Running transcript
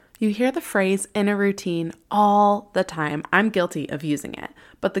You hear the phrase in a routine all the time. I'm guilty of using it.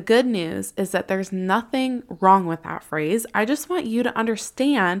 But the good news is that there's nothing wrong with that phrase. I just want you to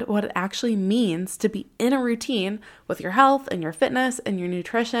understand what it actually means to be in a routine with your health and your fitness and your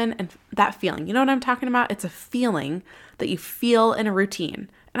nutrition and that feeling. You know what I'm talking about? It's a feeling that you feel in a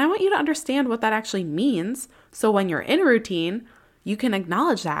routine. And I want you to understand what that actually means. So when you're in a routine, you can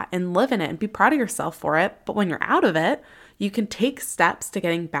acknowledge that and live in it and be proud of yourself for it. But when you're out of it, you can take steps to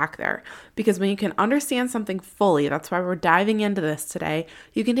getting back there. Because when you can understand something fully, that's why we're diving into this today,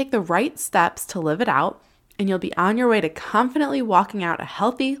 you can take the right steps to live it out, and you'll be on your way to confidently walking out a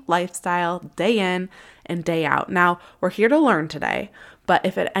healthy lifestyle day in and day out. Now, we're here to learn today, but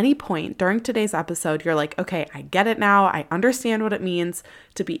if at any point during today's episode, you're like, okay, I get it now, I understand what it means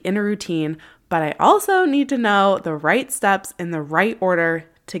to be in a routine, but I also need to know the right steps in the right order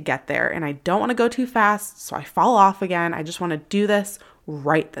to get there. And I don't want to go too fast, so I fall off again. I just want to do this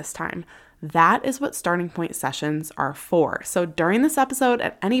right this time. That is what starting point sessions are for. So during this episode,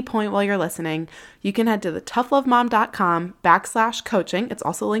 at any point while you're listening, you can head to thetoughlovemom.com/coaching. It's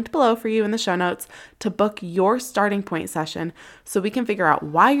also linked below for you in the show notes to book your starting point session so we can figure out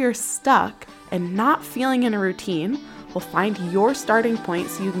why you're stuck and not feeling in a routine. We'll find your starting point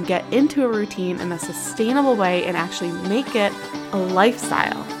so you can get into a routine in a sustainable way and actually make it a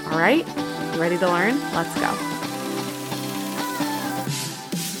lifestyle. All right? You ready to learn? Let's go.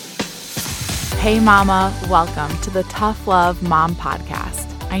 Hey mama, welcome to the Tough Love Mom podcast.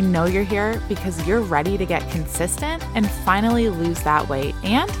 I know you're here because you're ready to get consistent and finally lose that weight,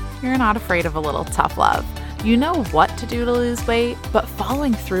 and you're not afraid of a little tough love. You know what to do to lose weight, but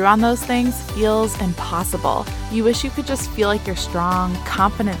following through on those things feels impossible. You wish you could just feel like your strong,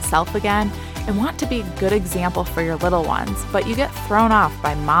 confident self again and want to be a good example for your little ones, but you get thrown off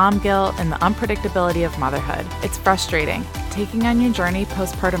by mom guilt and the unpredictability of motherhood. It's frustrating. Taking on your journey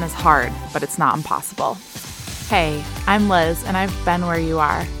postpartum is hard, but it's not impossible. Hey, I'm Liz, and I've been where you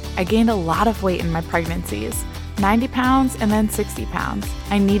are. I gained a lot of weight in my pregnancies. 90 pounds and then 60 pounds.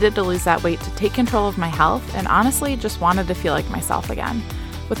 I needed to lose that weight to take control of my health and honestly just wanted to feel like myself again.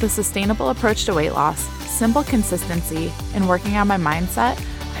 With a sustainable approach to weight loss, simple consistency, and working on my mindset,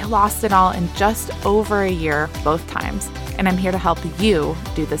 I lost it all in just over a year both times. And I'm here to help you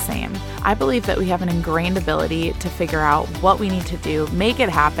do the same. I believe that we have an ingrained ability to figure out what we need to do, make it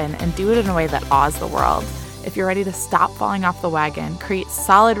happen, and do it in a way that awes the world. If you're ready to stop falling off the wagon, create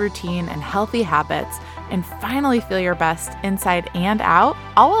solid routine and healthy habits, and finally feel your best inside and out,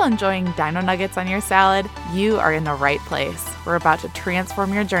 all while enjoying dino nuggets on your salad, you are in the right place. We're about to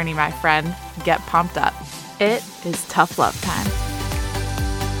transform your journey, my friend. Get pumped up. It is tough love time.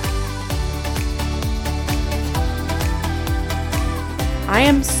 I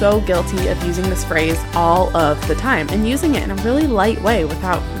am so guilty of using this phrase all of the time and using it in a really light way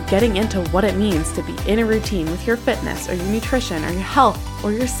without getting into what it means to be in a routine with your fitness or your nutrition or your health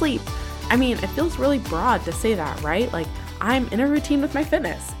or your sleep. I mean, it feels really broad to say that, right? Like, I'm in a routine with my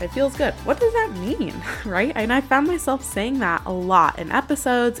fitness. It feels good. What does that mean, right? And I found myself saying that a lot in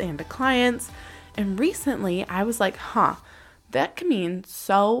episodes and to clients. And recently I was like, that can mean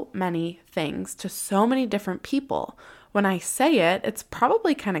so many things to so many different people. When I say it, it's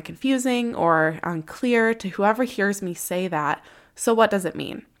probably kind of confusing or unclear to whoever hears me say that. So what does it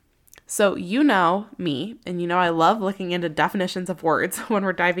mean? So you know me, and you know I love looking into definitions of words when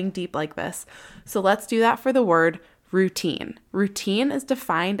we're diving deep like this. So let's do that for the word routine. Routine is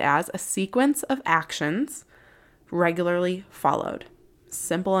defined as a sequence of actions regularly followed.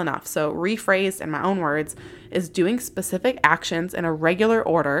 Simple enough. So rephrased in my own words is doing specific actions in a regular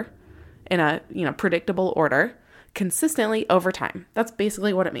order, in a predictable order, consistently over time. That's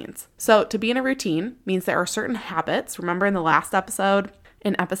basically what it means. So to be in a routine means there are certain habits. Remember in the last episode,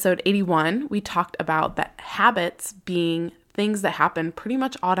 in episode 81, we talked about that habits being things that happen pretty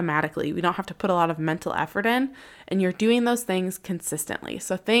much automatically. We don't have to put a lot of mental effort in, and you're doing those things consistently.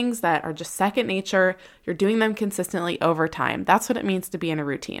 So things that are just second nature, you're doing them consistently over time. That's what it means to be in a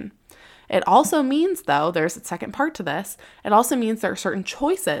routine. It also means, though, there's a second part to this, it also means there are certain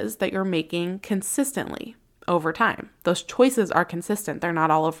choices that you're making consistently over time. Those choices are consistent. They're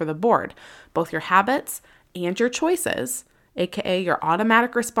not all over the board. Both your habits and your choices, aka your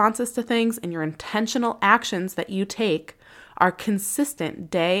automatic responses to things and your intentional actions that you take, are consistent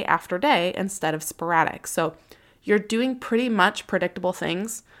day after day instead of sporadic. So you're doing pretty much predictable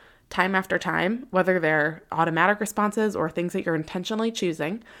things time after time, whether they're automatic responses or things that you're intentionally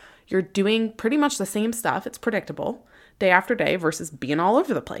choosing. You're doing pretty much the same stuff. It's predictable day after day versus being all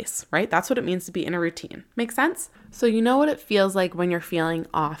over the place, right? That's what it means to be in a routine. Make sense? So you know what it feels like when you're feeling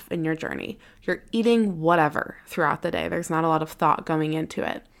off in your journey. You're eating whatever throughout the day. There's not a lot of thought going into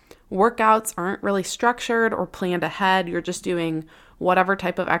it. workouts aren't really structured or planned ahead. You're just doing whatever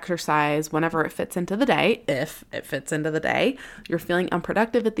type of exercise whenever it fits into the day, if it fits into the day. You're feeling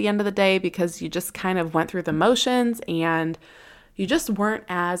unproductive at the end of the day because you just kind of went through the motions and you just weren't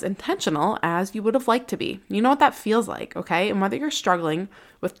as intentional as you would have liked to be. You know what that feels like, okay? And whether you're struggling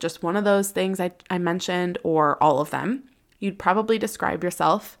with just one of those things I mentioned or all of them, you'd probably describe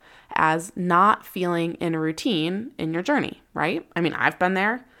yourself as not feeling in a routine in your journey, right? I mean, I've been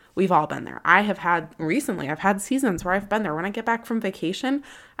there. We've all been there. I've had seasons where I've been there. When I get back from vacation,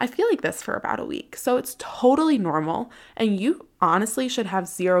 I feel like this for about a week. So it's totally normal. And you honestly should have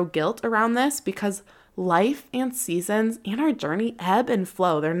zero guilt around this because life and seasons and our journey ebb and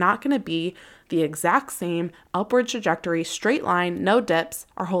flow. They're not going to be the exact same upward trajectory, straight line, no dips,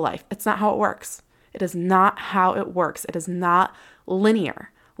 our whole life. It's not how it works. It is not how it works. It is not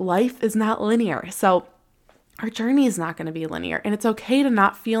linear. Life is not linear. So our journey is not going to be linear, and it's okay to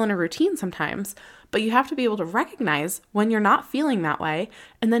not feel in a routine sometimes, but you have to be able to recognize when you're not feeling that way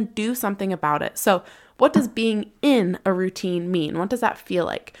and then do something about it. So what does being in a routine mean? What does that feel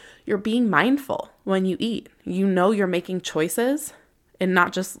like? You're being mindful when you eat. You know you're making choices and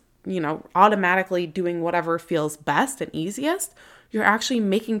not just, automatically doing whatever feels best and easiest. You're actually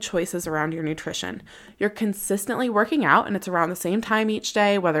making choices around your nutrition. You're consistently working out, and it's around the same time each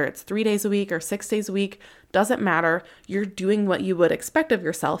day, whether it's 3 days a week or 6 days a week, doesn't matter. You're doing what you would expect of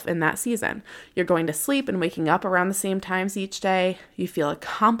yourself in that season. You're going to sleep and waking up around the same times each day. You feel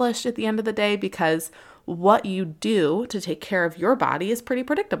accomplished at the end of the day because what you do to take care of your body is pretty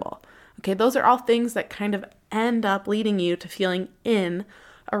predictable. Okay, those are all things that kind of end up leading you to feeling in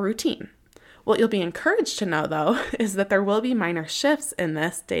a routine. What you'll be encouraged to know, though, is that there will be minor shifts in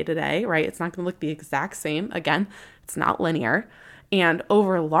this day to day, right? It's not going to look the exact same. Again, it's not linear. And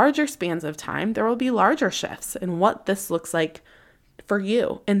over larger spans of time, there will be larger shifts in what this looks like for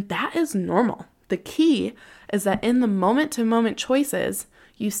you. And that is normal. The key is that in the moment-to-moment choices,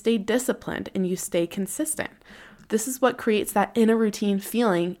 you stay disciplined and you stay consistent. This is what creates that in a routine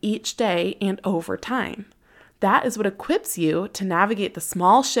feeling each day and over time. That is what equips you to navigate the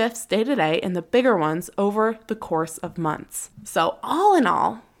small shifts day to day and the bigger ones over the course of months. So all in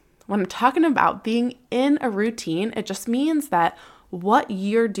all, when I'm talking about being in a routine, it just means that what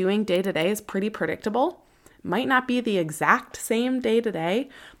you're doing day to day is pretty predictable. Might not be the exact same day to day,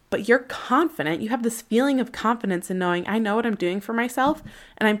 but you're confident. You have this feeling of confidence in knowing I know what I'm doing for myself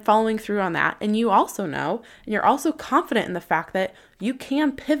and I'm following through on that. And you also know, and you're also confident in the fact that you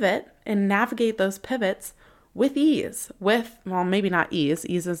can pivot and navigate those pivots with ease, maybe not ease.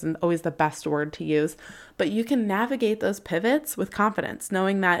 Ease isn't always the best word to use, but you can navigate those pivots with confidence,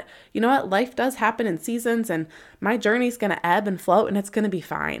 knowing that, life does happen in seasons and my journey's going to ebb and flow and it's going to be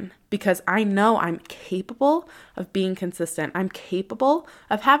fine because I know I'm capable of being consistent. I'm capable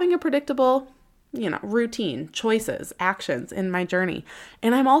of having a predictable, routine, choices, actions in my journey.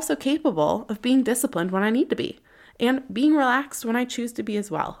 And I'm also capable of being disciplined when I need to be. And being relaxed when I choose to be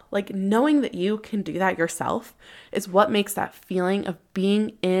as well. Like knowing that you can do that yourself is what makes that feeling of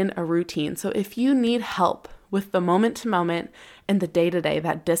being in a routine. So if you need help with the moment to moment and the day to day,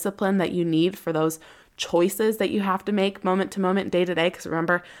 that discipline that you need for those choices that you have to make moment to moment, day to day, because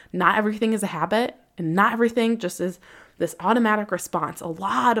remember, not everything is a habit and not everything just is this automatic response. A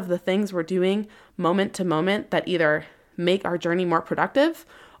lot of the things we're doing moment to moment that either make our journey more productive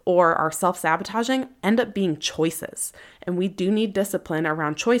or are self-sabotaging end up being choices. And we do need discipline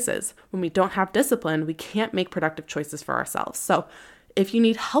around choices. When we don't have discipline, we can't make productive choices for ourselves. So if you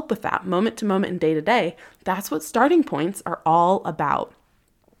need help with that moment to moment and day to day, that's what starting points are all about.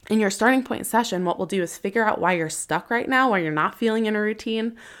 In your starting point session, what we'll do is figure out why you're stuck right now, why you're not feeling in a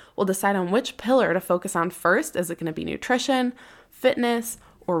routine. We'll decide on which pillar to focus on first. Is it going to be nutrition, fitness,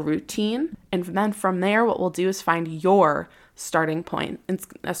 or routine? And then from there, what we'll do is find your starting point. And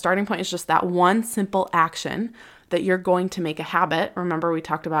a starting point is just that one simple action that you're going to make a habit. Remember, we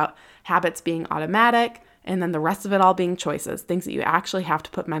talked about habits being automatic and then the rest of it all being choices, things that you actually have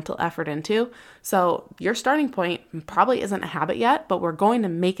to put mental effort into. So your starting point probably isn't a habit yet, but we're going to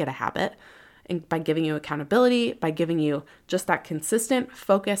make it a habit. And by giving you accountability, by giving you just that consistent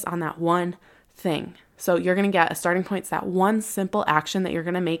focus on that one thing. So you're going to get a starting point, it's that one simple action that you're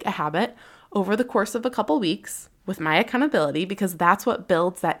going to make a habit over the course of a couple weeks with my accountability, because that's what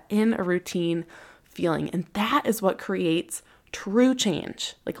builds that in a routine feeling. And that is what creates true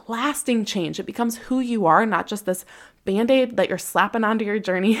change, like lasting change. It becomes who you are, not just this Band-Aid that you're slapping onto your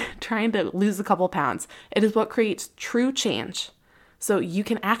journey trying to lose a couple pounds. It is what creates true change. So you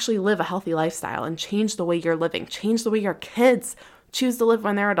can actually live a healthy lifestyle and change the way you're living, change the way your kids choose to live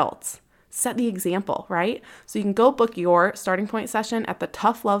when they're adults. set the example, right? So you can go book your starting point session at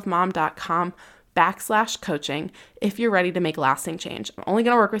thetoughlovemom.com/coaching if you're ready to make lasting change. I'm only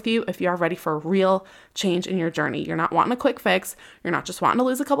going to work with you if you are ready for real change in your journey. You're not wanting a quick fix. You're not just wanting to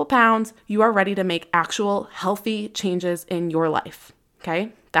lose a couple pounds. You are ready to make actual healthy changes in your life.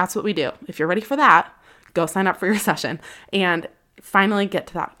 Okay? That's what we do. If you're ready for that, go sign up for your session and finally get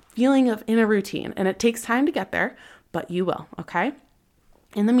to that feeling of inner routine. And it takes time to get there, but you will. Okay?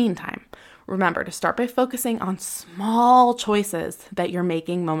 In the meantime, remember to start by focusing on small choices that you're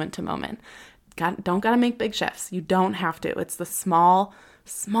making moment to moment. Don't gotta make big shifts. You don't have to. It's the small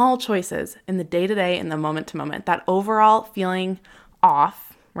choices in the day-to-day and the moment to moment. That overall feeling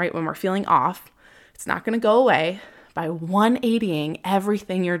off, right? When we're feeling off, it's not gonna go away by 180ing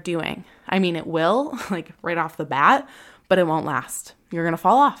everything you're doing. I mean, it will, like right off the bat, but it won't last. You're gonna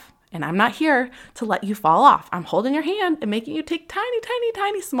fall off. And I'm not here to let you fall off. I'm holding your hand and making you take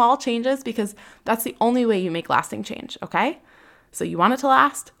tiny, small changes because that's the only way you make lasting change, okay? So you want it to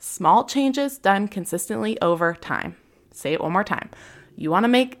last, small changes done consistently over time. Say it one more time. You want to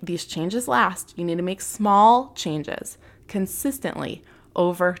make these changes last, you need to make small changes consistently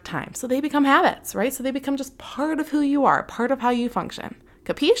over time. So they become habits, right? So they become just part of who you are, part of how you function.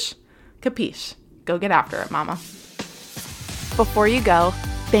 Capiche? Capiche. Go get after it, mama. Before you go,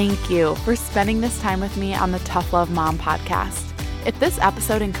 thank you for spending this time with me on the Tough Love Mom podcast. If this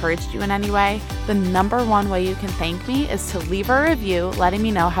episode encouraged you in any way, the number one way you can thank me is to leave a review letting me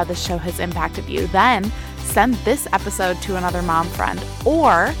know how the show has impacted you. Then send this episode to another mom friend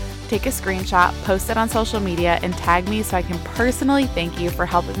or take a screenshot, post it on social media, and tag me so I can personally thank you for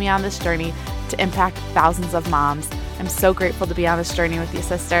helping me on this journey to impact thousands of moms. I'm so grateful to be on this journey with you,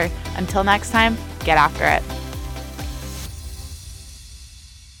 sister. Until next time, get after it.